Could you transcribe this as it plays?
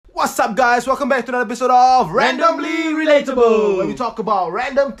What's up, guys? Welcome back to another episode of Randomly Relatable, where we talk about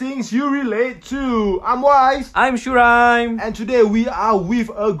random things you relate to. I'm Wise. I'm Shuraim. And today we are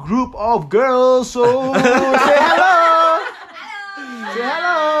with a group of girls. So say hello. Say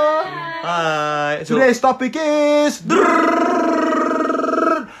hello. Hi. Today's topic is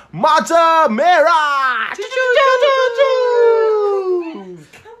Mata Merah.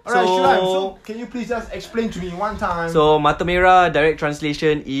 Alright, Shuraim, so can you please just explain to me one time? So Mata Merah direct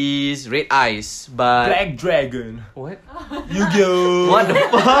translation is red eyes, but Black Dragon. what? Yu-Gi-Oh! What the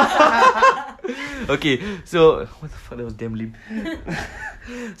fuck? Okay, so what the fuck? That was damn lame.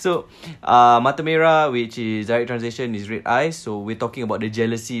 So, Mata Merah, which is direct translation, is red eyes. So we're talking about the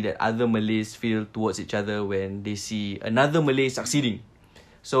jealousy that other Malays feel towards each other when they see another Malay succeeding.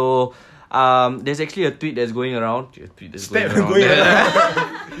 So, there's actually a tweet that's going around.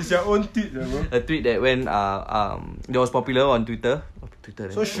 It's your own tweet, bro. A tweet that went that was popular on Twitter.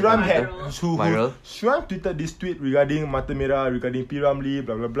 So Shuraim had Viral. Shuraim tweeted this tweet regarding Mata Merah, regarding P. Ramlee,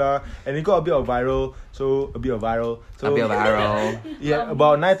 blah blah blah, and it got a bit of viral. Yeah,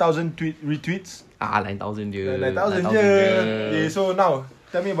 about 9,000 retweets. 9,000 je. 9,000 je. Yeah, so now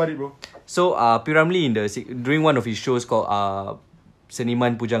tell me about it, bro. So P. Ramlee during one of his shows called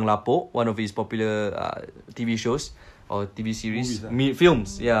Seniman Pujang Lapok, one of his popular TV shows or TV series,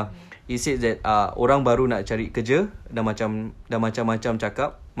 films, yeah. He said that orang baru nak cari kerja dah macam-macam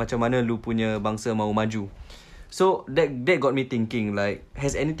cakap macam mana lu punya bangsa mau maju. So that got me thinking, like,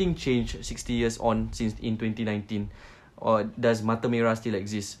 has anything changed 60 years on since in 2019, or does Mata Merah still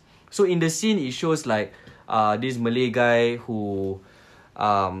exist? So in the scene it shows like this Malay guy who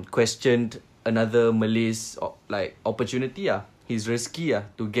questioned another Malay's like opportunity, his rezeki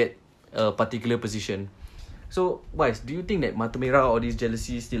to get a particular position. So, Wise, do you think that Mata Merah or this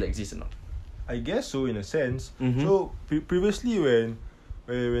jealousy still exists or not? I guess so, in a sense. Mm-hmm. So previously when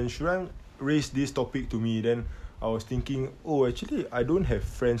Shuraim raised this topic to me, then I was thinking, actually I don't have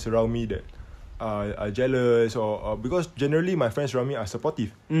friends around me that are jealous or because generally my friends around me are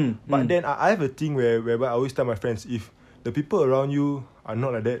supportive. But then I have a thing whereby I always tell my friends, if the people around you are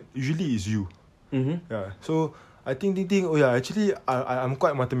not like that, usually it's you. Yeah. So I think actually I'm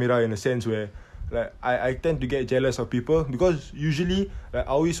quite Mata Merah in a sense where like I tend to get jealous of people because usually like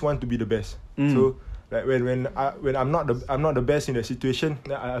I always want to be the best. So like when I'm not the best in the situation,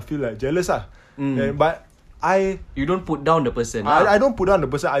 I feel like jealous but you don't put down the person. I don't put down the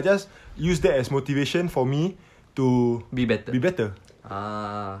person. I just use that as motivation for me to be better.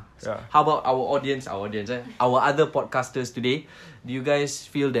 Yeah. How about our audience, our other podcasters today? Do you guys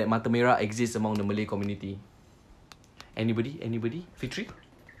feel that Mata Merah exists among the Malay community? Anybody? Fitri?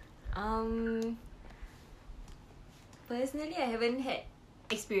 Personally, I haven't had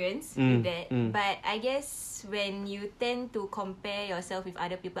experience with that. But I guess when you tend to compare yourself with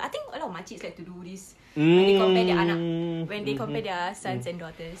other people, I think a lot of makciks like to do this. When they compare their anak, when they compare their sons and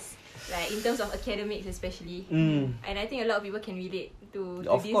daughters, like in terms of academics especially. And I think a lot of people can relate to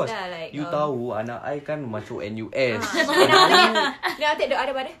of this course. like you tahu anak I kan masuk NUS. Then after the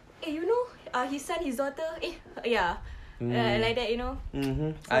other brother, you know, his son, his daughter, like that, you know.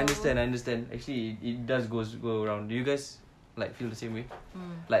 I understand. Actually, it does go around. Do you guys like feel the same way?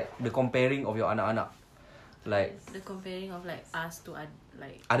 Like the comparing of your anak-anak, like the comparing of like us to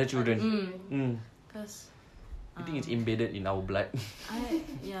like other children. Because I think it's embedded in our blood.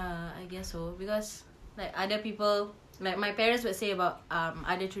 I guess so, because like other people, like my parents would say about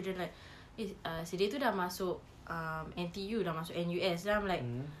other children like, si dia tu dah masuk NTU, dah masuk NUS. Then I'm like,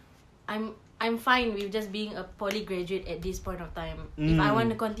 I'm fine with just being a poly graduate at this point of time. If I want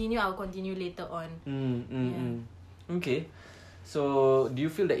to continue, I'll continue later on. Okay. So, do you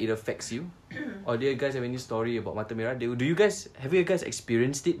feel that it affects you? Or do you guys have any story about Mata Merah? Have you guys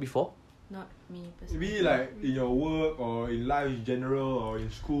experienced it before? Not me personally. Maybe like in your work or in life in general or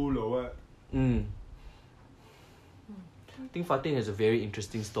in school or what? I think Fatin has a very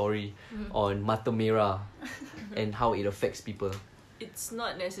interesting story on Mata Merah and how it affects people. It's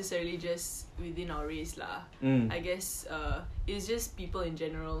not necessarily just within our race lah. I guess it's just people in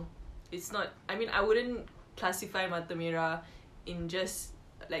general. It's not, I mean, I wouldn't classify Mata Merah in just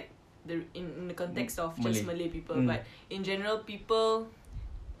like in the context of just Malay people, but in general people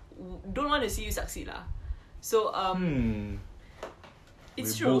don't want to see you succeed lah. So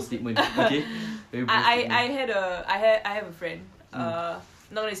it's very true. bold statement. Okay. Very bold statement. I have a friend. Not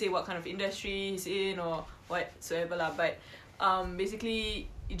gonna say what kind of industry he's in or whatsoever lah, but basically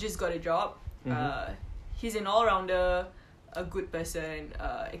he just got a job. He's an all-rounder, a good person,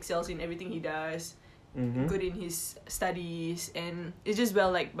 excels in everything he does, good in his studies, and it's just well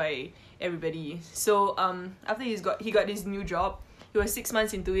liked by everybody. So after he got this new job, he was 6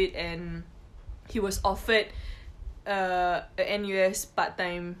 months into it and he was offered a NUS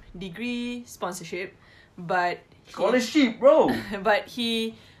part-time degree sponsorship, but Scholarship, bro. but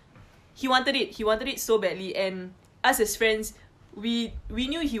he wanted it. He wanted it so badly, and us as friends, we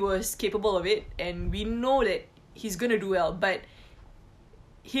knew he was capable of it, and we know that he's gonna do well. But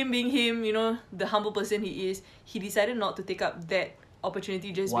him being him, you know, the humble person he is, he decided not to take up that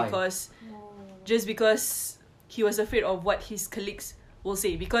opportunity just Why? because he was afraid of what his colleagues will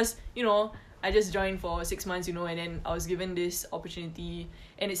say. Because, you know, I just joined for 6 months, you know, and then I was given this opportunity,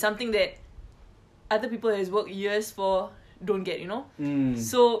 and it's something that other people has worked years for don't get, you know.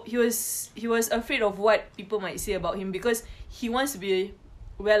 So he was afraid of what people might say about him, because he wants to be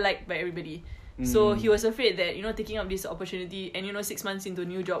well liked by everybody. So he was afraid that, you know, taking up this opportunity and, you know, 6 months into a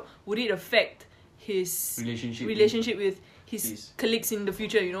new job, would it affect his relationship with his colleagues in the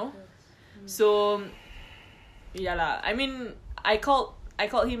future, you know. So yeah lah, I mean, I called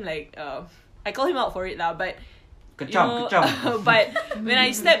him like I called him out for it lah, but Kecam. but when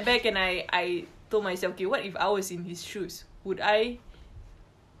I stepped back and I told myself, okay, what if I was in his shoes? Would I,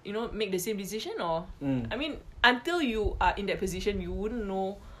 you know, make the same decision? Or I mean, until you are in that position, you wouldn't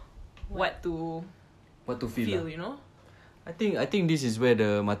know what to feel, you know. I think this is where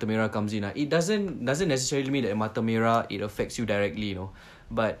the Mata Merah comes in. It doesn't necessarily mean that Mata Merah it affects you directly, you know.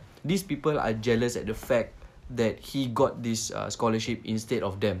 But these people are jealous at the fact that he got this scholarship instead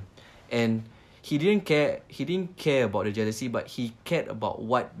of them, and he didn't care about the jealousy, but he cared about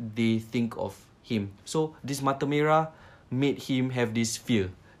what they think of him. So this Mata Merah made him have this fear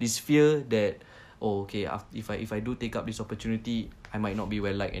that, oh, okay, if I do take up this opportunity, I might not be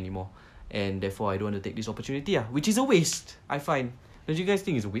well liked anymore, and therefore I don't want to take this opportunity, which is a waste, I find. Don't you guys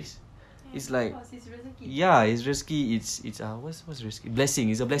think it's a waste? Yeah, it's like, it's risky. Yeah, it's risky. It's what's risky? Blessing.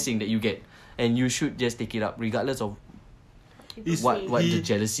 It's a blessing that you get, and you should just take it up regardless of what the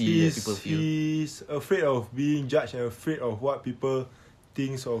jealousy that people feel. He's afraid of being judged and afraid of what people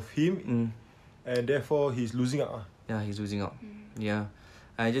thinks of him, and therefore he's losing out. Yeah, he's losing out. Yeah,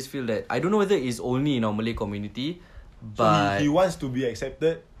 I just feel that I don't know whether it's only in our Malay community, but so he wants to be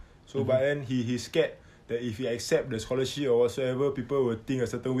accepted. So but then he's scared that if he accept the scholarship or whatsoever, people will think a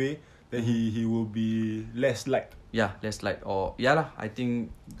certain way, then he will be less liked. Yeah, less liked. Or I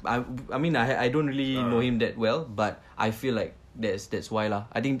think I mean I don't really know him that well, but I feel like that's why lah.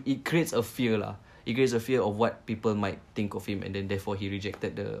 I think it creates a fear lah. It creates a fear of what people might think of him, and then therefore he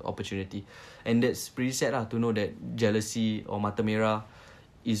rejected the opportunity. And that's pretty sad lah, to know that jealousy or Mata Merah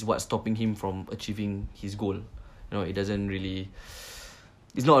is what's stopping him from achieving his goal. You know,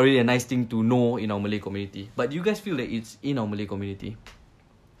 it's not really a nice thing to know in our Malay community. But do you guys feel that it's in our Malay community?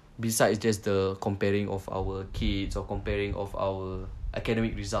 Besides just the comparing of our kids or comparing of our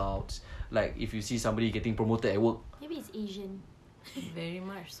academic results, like if you see somebody getting promoted at work, maybe it's Asian. Very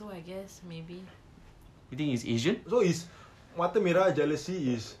much so, I guess. Maybe. You think it's Asian? So is Mata Merah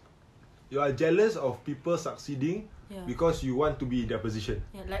jealousy is you are jealous of people succeeding because you want to be in their position.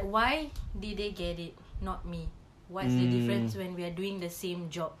 Yeah, like why did they get it, not me? What's the difference when we are doing the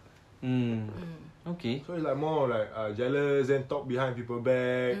same job? Okay. So it's like more like jealous and talk behind people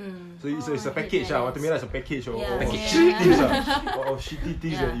back. So it's a package lah. Mata Merah is a package of shitty things of shitty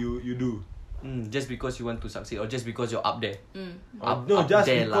things that you do. Just because you want to succeed, or just because you're up there. Just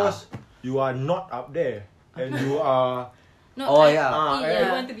because you are not up there and you are. You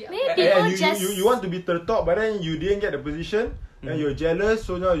want to be up there. You want to be to the top, but then you didn't get the position, and you're jealous.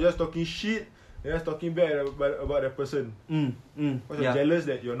 So now you're just talking shit. You're just talking bad about that person. Because you're jealous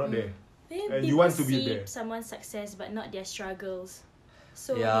that you're not there. And you want to be there. Someone's success but not their struggles.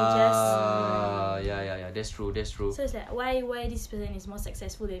 So they just that's true. So it's like why this person is more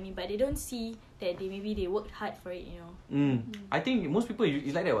successful than me, but they don't see that they worked hard for it, you know. I think most people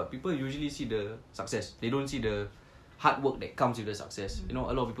it's like that. People usually see the success. They don't see the hard work that comes with the success. You know,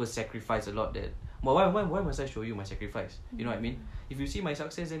 a lot of people sacrifice a lot. That why must I show you my sacrifice? You know what I mean? If you see my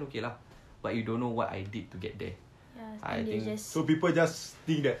success, then okay lah. But you don't know what I did to get there. I think so. People just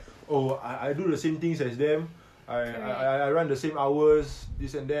think that I do the same things as them. I run the same hours,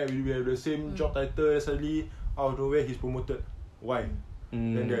 this and that. We have the same job title. Suddenly, out of nowhere, he's promoted. Why?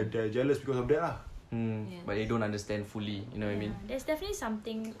 Then they're jealous because of that lah. But they don't understand fully. You know what I mean? There's definitely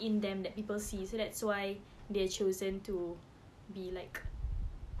something in them that people see. So that's why they're chosen to be like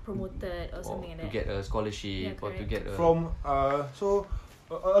promoted or something like that. To get a scholarship or to get a so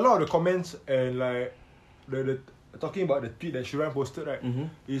a lot of the comments and like the talking about the tweet that Shuran posted, right,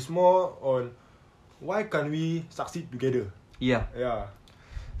 is more on why can't we succeed together? Yeah.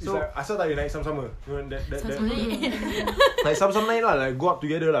 It's so like asal tak naik sama-sama. You know, that like sama-sama naik lah, like go up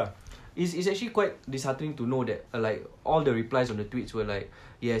together lah. it's actually quite disheartening to know that like all the replies on the tweets were like,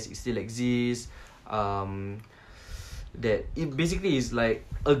 yes, it still exists. That it basically is like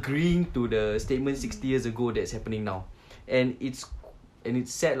agreeing to the statement 60 years ago that's happening now, and it's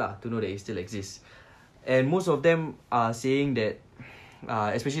sad lah to know that it still exists. And most of them are saying that,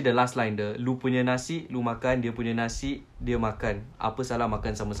 especially the last line, the lu punya nasi, lu makan, dia punya nasi, dia makan. Apa salah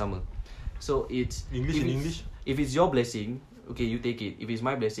makan sama-sama. So it's English. If it's your blessing, okay, you take it. If it's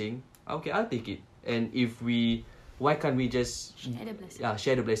my blessing, okay, I'll take it. And why can't we just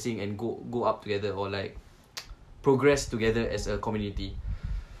share the blessing and go up together, or like progress together as a community?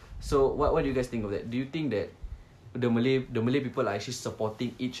 So what do you guys think of that? Do you think that the Malay people are actually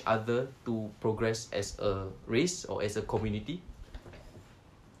supporting each other to progress as a race or as a community?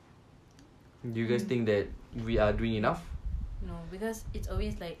 Do you guys think that we are doing enough? No, because it's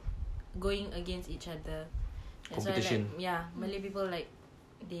always like going against each other. That's Competition. why, like, Malay people, like,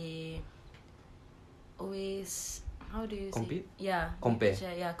 they always, how do you Compete? say? Yeah. Compare.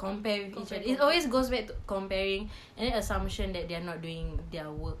 Compare with each other. It always goes back to comparing and then assumption that they're not doing their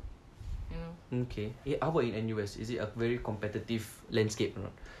work. You know? Okay. How about in NUS? Is it a very competitive landscape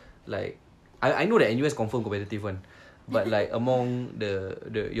or not? Like, I know that NUS confirm competitive one, but like among the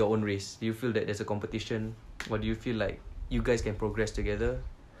your own race, do you feel that there's a competition, or do you feel like you guys can progress together?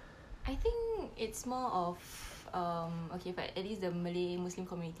 I think it's more of okay, but at least the Malay Muslim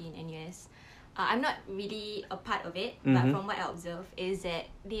community in NUS, I'm not really a part of it, but from what I observe is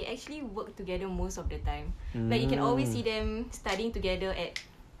that they actually work together most of the time. Like you can always see them studying together at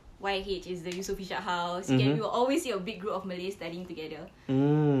YH, is the Yusof Ishak house. You will always see a big group of Malays studying together.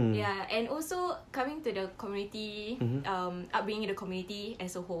 Yeah, and also coming to the community, upbringing the community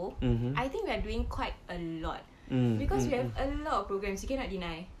as a whole, I think we are doing quite a lot. Because we have a lot of programs, you cannot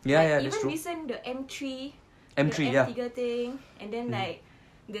deny. Yeah, like, that's even true. recent the M3 M3, the M3 thing, and then like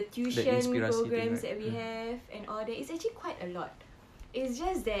the tuition programs thing, right? that we have and all that. It's actually quite a lot. It's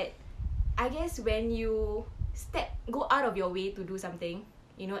just that I guess when you go out of your way to do something,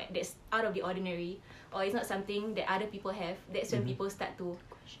 you know, that's out of the ordinary, or it's not something that other people have, that's when people start to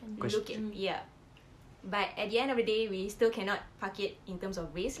look at But at the end of the day, we still cannot park it in terms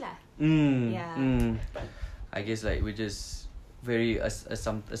of race lah. I guess like we're just very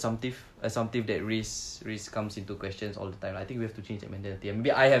assumptive that race comes into questions all the time. I think we have to change that mentality. Maybe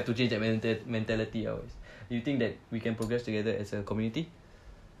I have to change that mentality always. Do you think that we can progress together as a community?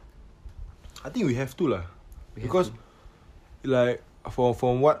 I think we have to lah, because like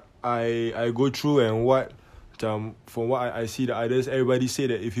from what I go through and from what I see the others, everybody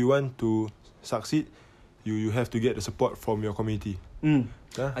say that if you want to succeed, you have to get the support from your community.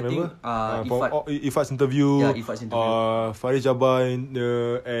 I remember? think from Ifat's interview, Ifat's interview. Farid Jabbar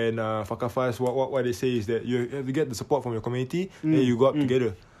and Fakafas, what they say is that you have to get the support from your community and you go up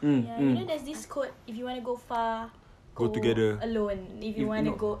together. You know there's this quote, if you want to go far, go together alone. If you want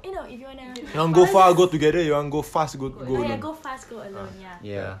to go, if you want to go far, go together. You want to go fast, go alone. Go fast, go alone.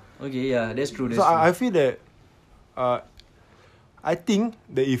 Okay, that's true. So I feel that I think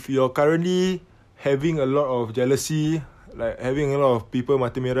that if you're currently having a lot of jealousy, like having a lot of people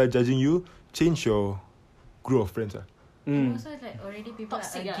Mata Merah judging you, change your group of friends. And also it's like already people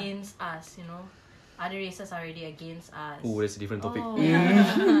Toxic are against us, you know. Other races are already against us. Oh, that's a different topic.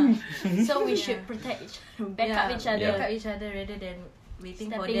 So we should protect back up each other. Back up each other rather than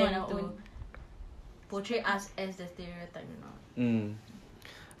waiting for Stepping them on our to own. portray us as the stereotype, you know.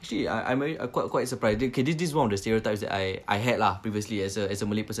 Actually, I'm quite surprised. Okay, this is one of the stereotypes that I had lah previously as a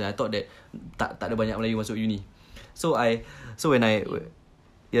Malay person. I thought that tak ada banyak Melayu masuk uni. So when I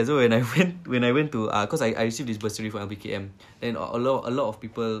went to cause I received this bursary from LBKM, then a lot of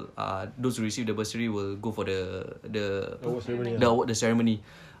people those who receive the bursary will go for the ceremony.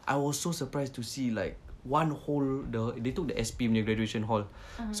 I was so surprised to see like they took the SP punya graduation hall.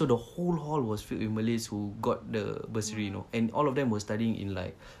 So the whole hall was filled with Malays who got the bursary, you know, and all of them were studying in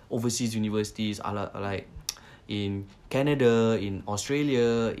like overseas universities, like in Canada, in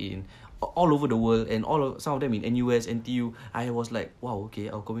Australia, in all over the world, and some of them in NUS, NTU. I was like, wow, okay,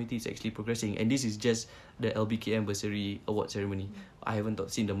 our community is actually progressing, and this is just the LBKM bursary award ceremony. I haven't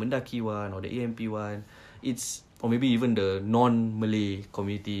seen the Mendaki one or the AMP one. Or maybe even the non-Malay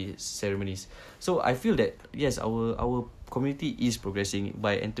community ceremonies. So I feel that yes, our community is progressing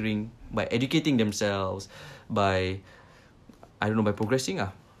by educating themselves, by progressing.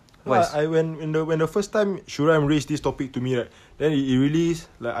 When the first time Shuram raised this topic to me, right, then it really is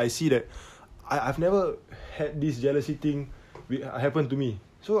like I see that I've never had this jealousy thing happen to me.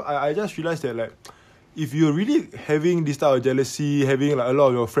 So I just realized that like if you're really having this type of jealousy, having like a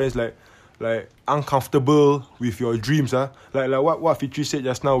lot of your friends like like uncomfortable with your dreams, like what Fitri said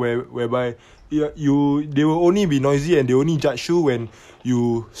just now, whereby they will only be noisy and they only judge you when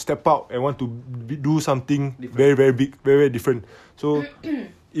you step out and want to do something very, very big, very, very different. So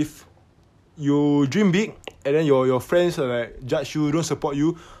if you dream big and then your friends are like judge you, don't support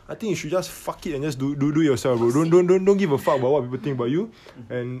you, I think you should just fuck it and just do yourself, bro. Don't give a fuck about what people think about you,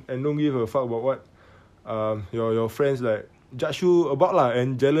 and don't give a fuck about what your friends like judge you about lah,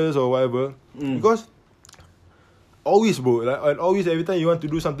 and jealous or whatever. Because always, bro, like, and always every time you want to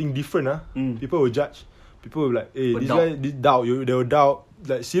do something different, people will judge. People will like, hey, this guy, this doubt you. They will doubt,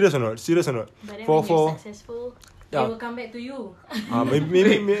 like, serious or not. But then when you're successful, they will come back to you.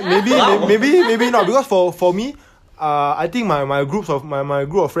 Maybe not, because for me, I think my group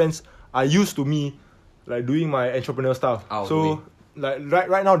of friends are used to me like doing my entrepreneurial stuff. So like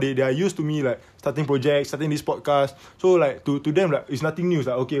right now they are used to me like starting projects, starting this podcast. So like to them, like, it's nothing new. It's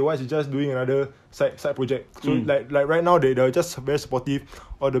like, okay, why is it just doing another side project? So like right now they're just very supportive.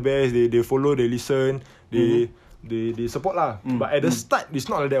 All the best. They follow, they listen, they support lah. But at the start it's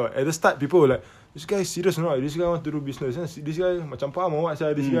not like that. At the start people were like, this guy serious or not? This guy want to do business. This guy macam faham or what?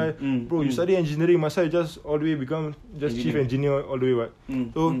 This guy, bro, you study engineering, masa just all the way become just chief engineer all the way, what?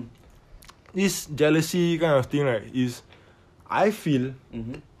 So this jealousy kind of thing, right, is, I feel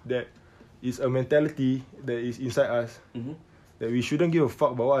that is a mentality that is inside us, that we shouldn't give a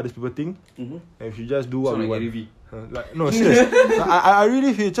fuck about what other people think, and we should just do what we want. Like, no, serious. I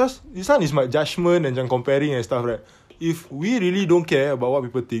really feel just this one is my judgment and comparing and stuff, right? If we really don't care about what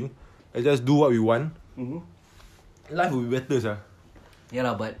people think and just do what we want, life will be better, sir. Yeah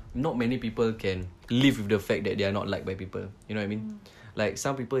lah, but not many people can live with the fact that they are not liked by people. You know what I mean? Like,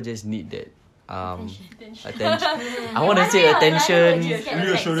 some people just need that attention. I want to say attention,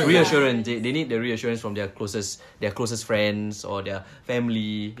 reassurance. They need the reassurance from their closest friends or their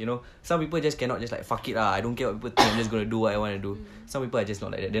family. You know, some people just cannot just like, fuck it lah, I don't care what people think, I'm just gonna do what I want to do. Some people are just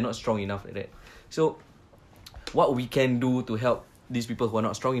not like that. They're not strong enough like that. So what we can do to help these people who are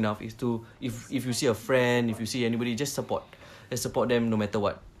not strong enough is to, if you see a friend, if you see anybody, just support them no matter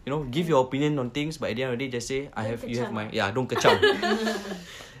what. You know, give your opinion on things, but at the end of the day, just say, you have my, don't kecam.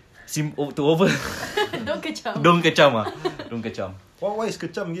 Don't kecam. Don't kecam. What is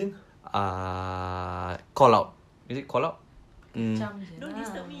kecam again? Call out. Is it call out? Don't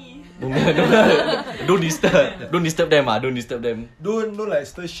disturb me. Don't disturb them. Don't disturb them. Don't like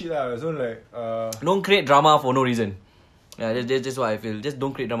stir shit lah. Don't like don't create drama for no reason. Yeah, that's just what I feel. Just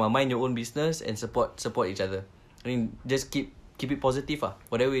don't create drama. Mind your own business and support each other. I mean, just keep it positive.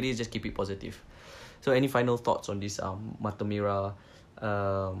 Whatever it is, just keep it positive. So, any final thoughts on this Mata Merah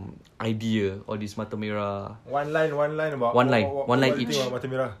idea, or this Mata Merah? One line about one line each. Mata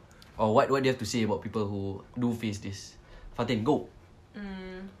Merah. Or what do you have to say about people who do face this? Fatin, go.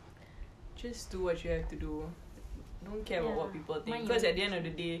 Just do what you have to do. Don't care about what people think, because at the end of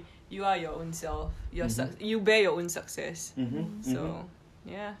the day, you are your own self. You bear your own success. So,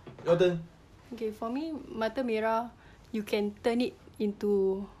 yeah. Your turn. Okay, for me, Mata Merah, you can turn it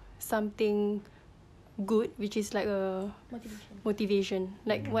into something good, which is like a motivation.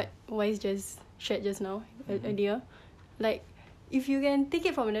 Like what Wise just shared just now, earlier. Like, if you can take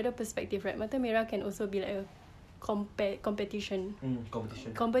it from another perspective, right? Mata Merah can also be like a competition.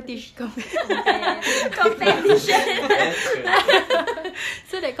 Competition.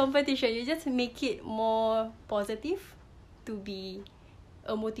 So that competition, you just make it more positive to be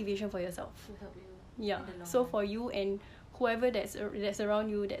a motivation for yourself. To help you. Yeah. So for you and whoever that's around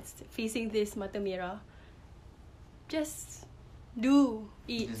you that's facing this Mata Merah, just do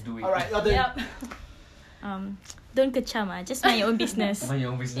it. Just do it. Alright, your turn. Yep. Don't kecam just mind your own business. Mind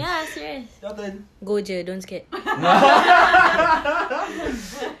your own business. Yeah, serious. Your turn. Go je, don't scared.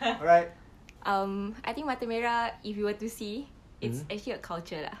 Alright. I think Mata Merah, if you were to see, it's actually a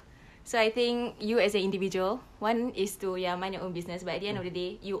culture lah. So I think you as an individual, one is to mind your own business, but at the end of the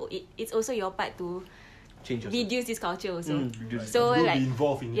day, it's also your part to reduce this culture also. So don't like, be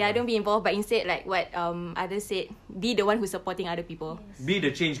involved in don't be involved, but instead, like what others said, be the one who's supporting other people. Be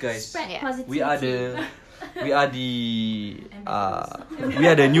the change, guys. Spread positivity. We are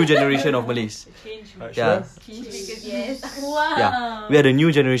the new generation of Malays. Change Yeah. Yes. Wow. Yeah. We are the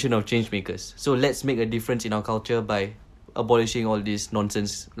new generation of change makers. So let's make a difference in our culture by abolishing all this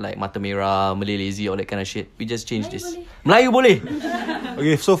nonsense like Mata Merah, Malay lazy, all that kind of shit. We just change this. Melayu boleh.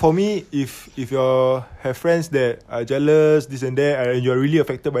 Okay, so for me, if you have friends that are jealous, this and that, and you are really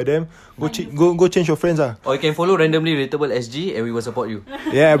affected by them, go change your friends Or you can follow randomly relatable SG and we will support you.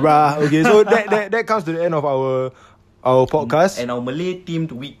 Yeah, bruh. Okay, so that comes to the end of our podcast And our Malay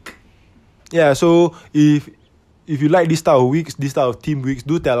themed week. Yeah. So if if you like this type of weeks, this type of theme weeks,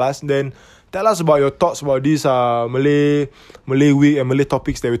 do tell us. Then tell us about your thoughts about this Malay week and Malay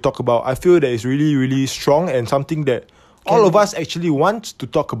topics that we talk about. I feel that it's really, really strong and something that all of us actually want to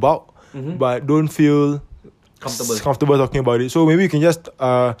talk about, but don't feel comfortable talking about it. So maybe you can just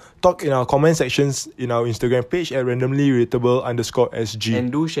talk in our comment sections in our Instagram page at randomlyrelatable_SG.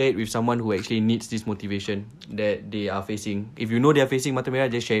 And do share it with someone who actually needs this motivation that they are facing. If you know they are facing Mata Merah,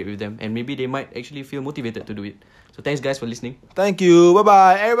 just share it with them, and maybe they might actually feel motivated to do it. So thanks guys for listening. Thank you. Bye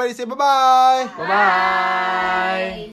bye. Everybody say bye bye. Bye bye.